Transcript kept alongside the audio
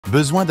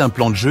Besoin d'un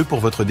plan de jeu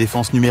pour votre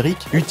défense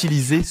numérique?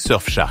 Utilisez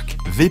Surfshark.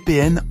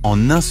 VPN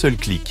en un seul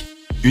clic.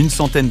 Une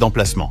centaine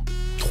d'emplacements.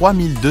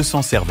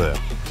 3200 serveurs.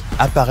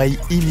 Appareil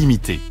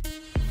illimité.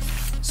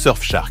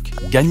 Surfshark.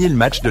 Gagnez le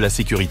match de la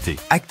sécurité.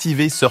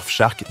 Activez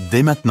Surfshark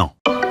dès maintenant.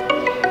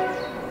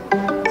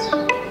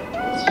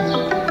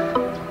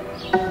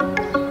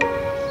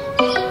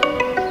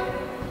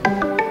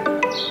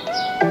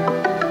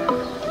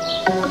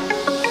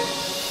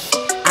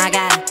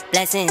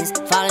 Blessings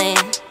falling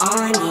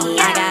on me.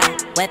 I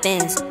got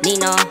weapons,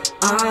 need no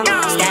army.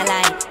 Stat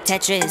like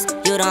Tetris,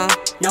 you don't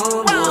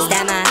know me.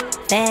 Stat my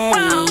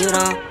fatty, you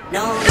don't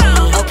know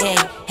me. Okay,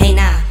 hey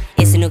now,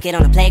 it's a new kid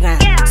on the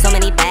playground. So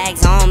many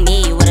bags on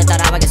me, you would've thought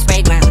I would get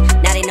spray ground.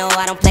 Now they know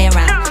I don't play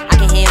around. I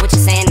can hear what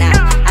you're saying now.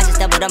 I just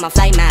doubled up my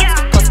flight miles.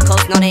 Coast to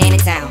coast, know they ain't in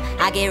town.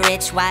 I get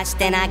rich, watch,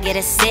 then I get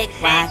a sick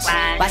watch.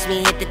 Watch me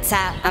hit the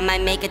top, I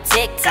might make a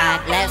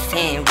TikTok. Left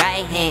hand,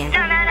 right hand.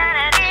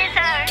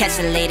 Catch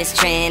the latest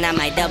trend, I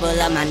might double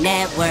up my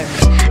net worth.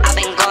 I've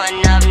been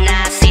going up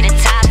now, see the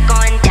top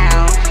going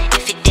down.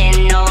 If you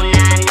didn't know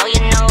now, I know you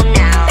know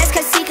now. That's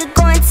cause he could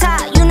go on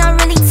top, you not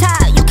really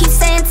top. You keep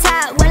saying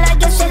top, well I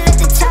guess you let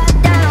the top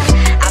down.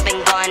 I've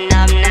been going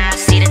up now,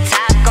 see the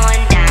top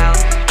going down.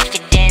 If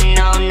you didn't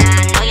know now,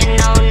 I know you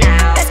know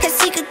now. That's cause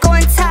he could go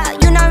on top,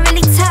 you not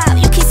really top.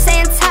 You keep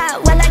saying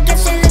top, well I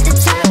guess you let the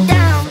top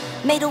down.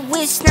 Made a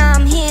wish, now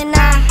I'm here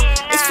now.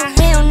 It's for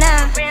real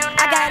now.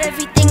 I got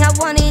everything I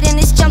wanted and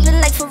it's jumping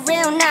like for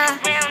real now.